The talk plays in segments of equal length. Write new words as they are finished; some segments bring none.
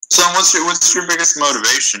So what's your biggest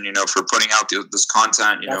motivation, for putting out this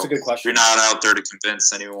content? That's a good question. You're not out there to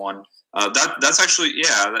convince anyone. That's actually,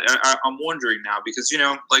 I'm wondering now because,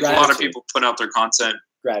 like Gratitude. A lot of people put out their content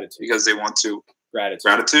Gratitude. because they want to.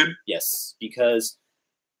 Gratitude? Yes, because,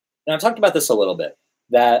 and I've talked about this a little bit,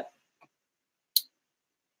 that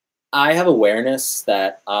I have awareness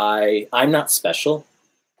that I'm not special,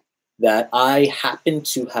 that I happen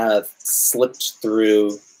to have slipped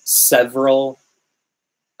through several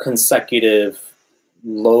consecutive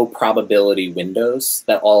low probability windows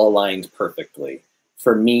that all aligned perfectly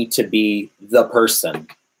for me to be the person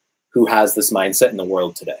who has this mindset in the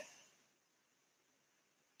world today.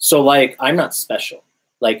 So, like, I'm not special.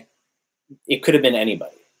 Like, it could have been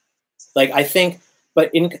anybody. Like, I think,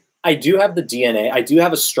 I do have the DNA. I do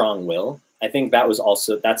have a strong will. I think that was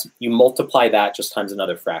also, you multiply that just times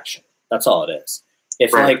another fraction. That's all it is. If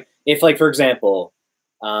for example,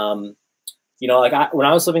 when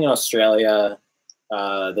I was living in Australia,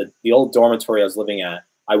 the old dormitory I was living at,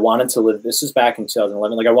 I wanted to live, this was back in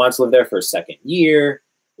 2011, like I wanted to live there for a second year.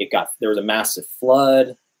 There was a massive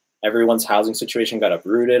flood. Everyone's housing situation got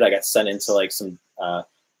uprooted. I got sent into like some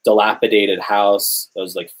dilapidated house that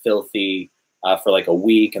was like filthy for like a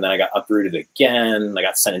week. And then I got uprooted again. I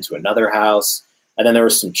got sent into another house. And then there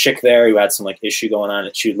was some chick there who had some like issue going on.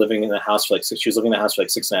 And she was living in the house for like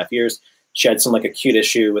 6.5 years. She had some like acute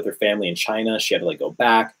issue with her family in China. She had to like go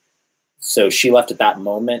back. So she left at that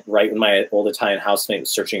moment, right when my old Italian housemate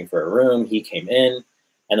was searching for a room. He came in,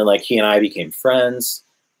 and then like he and I became friends.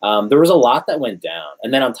 There was a lot that went down.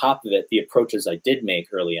 And then on top of it, the approaches I did make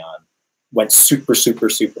early on went super, super,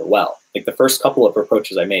 super well. Like the first couple of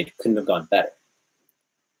approaches I made couldn't have gone better.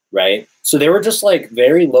 Right? So they were just like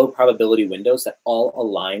very low probability windows that all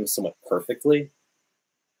aligned somewhat perfectly.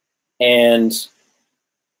 And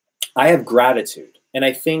I have gratitude. And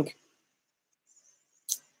I think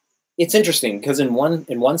it's interesting because in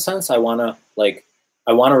one sense, I want to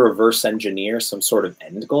reverse engineer some sort of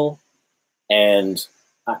end goal. And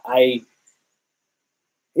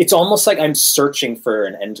it's almost like I'm searching for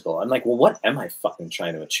an end goal. I'm like, well, what am I fucking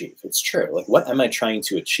trying to achieve? It's true. Like, what am I trying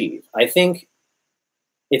to achieve? I think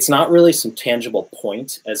it's not really some tangible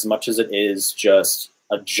point as much as it is just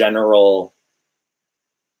a general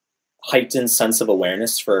heightened sense of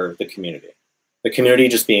awareness for the community. The community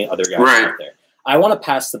just being other guys out there. I want to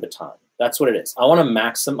pass the baton. That's what it is. I want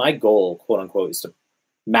to my goal, quote unquote, is to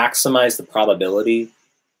maximize the probability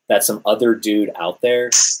that some other dude out there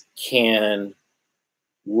can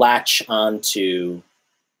latch onto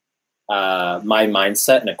my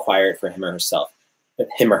mindset and acquire it for him or herself,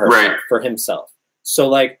 for himself. So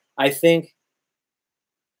like, I think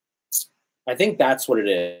that's what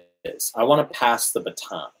it is. I want to pass the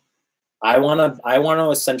baton. I want to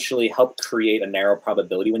essentially help create a narrow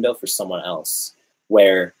probability window for someone else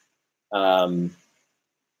where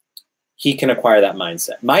he can acquire that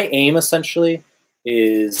mindset. My aim essentially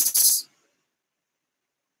is,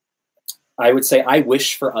 I would say, I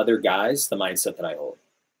wish for other guys the mindset that I hold.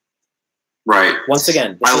 Right. Once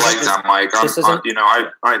again, I like that, Mike.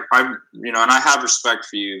 And I have respect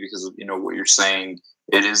for you because of, what you're saying.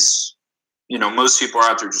 It is, most people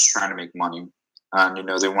are out there just trying to make money. And,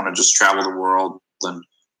 they want to just travel the world and,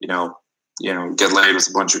 get laid with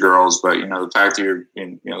a bunch of girls. But, the fact that you're,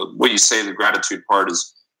 what you say, the gratitude part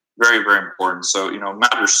is very, very important. So,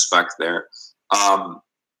 mad respect there.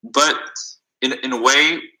 But in a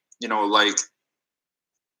way, like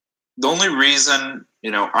the only reason,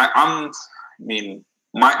 my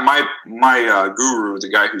guru, the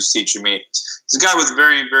guy who's teaching me, is a guy with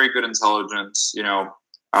very, very good intelligence.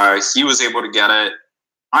 He was able to get it.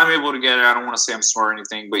 I'm able to get it. I don't want to say I'm smart or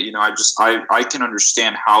anything, but I can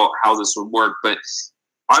understand how this would work. But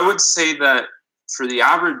I would say that for the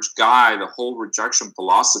average guy, the whole rejection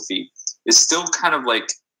philosophy is still kind of like,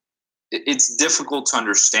 it's difficult to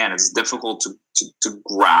understand. It's difficult to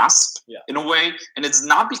grasp in a way. And it's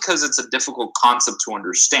not because it's a difficult concept to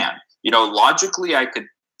understand. Logically, I could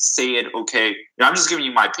say it, okay. I'm just giving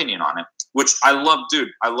you my opinion on it, which I love,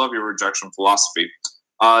 dude. I love your rejection philosophy.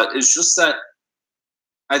 It's just that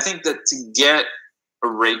I think that to get a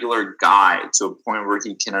regular guy to a point where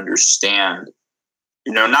he can understand,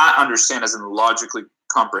 not understand as in logically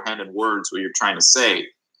comprehend in words what you're trying to say.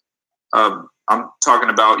 I'm talking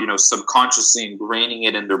about, subconsciously ingraining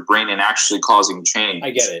it in their brain and actually causing change.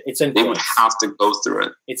 I get it. It's influence. They would have to go through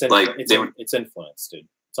it. It's influence, dude.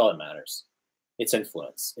 It's all that matters. It's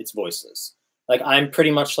influence. It's voices. Like, I'm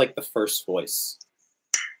pretty much like the first voice.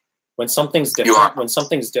 When something's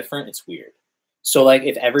different, it's weird. So like,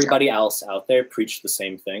 if everybody else out there preached the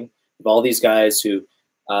same thing, if all these guys who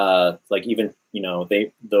like even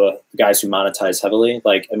the guys who monetize heavily.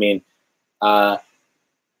 Like, I mean,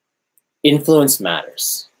 influence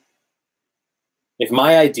matters. If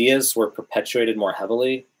my ideas were perpetuated more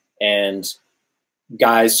heavily, and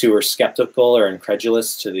guys who are skeptical or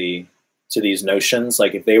incredulous to these notions,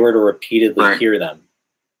 like if they were to repeatedly hear them,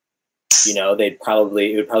 it would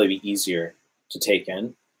probably be easier to take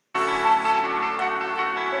in.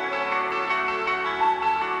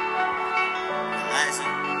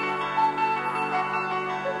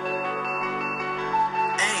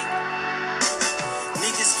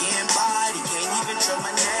 Niggas getting body, can't even trust my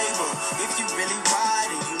neighbor. If you really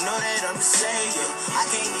riding, you know that I'm the savior. I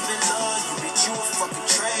can't even love you, bitch, you a fucking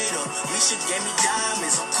traitor. Misha gave me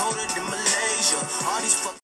diamonds, I'm colder than Malaysia. All these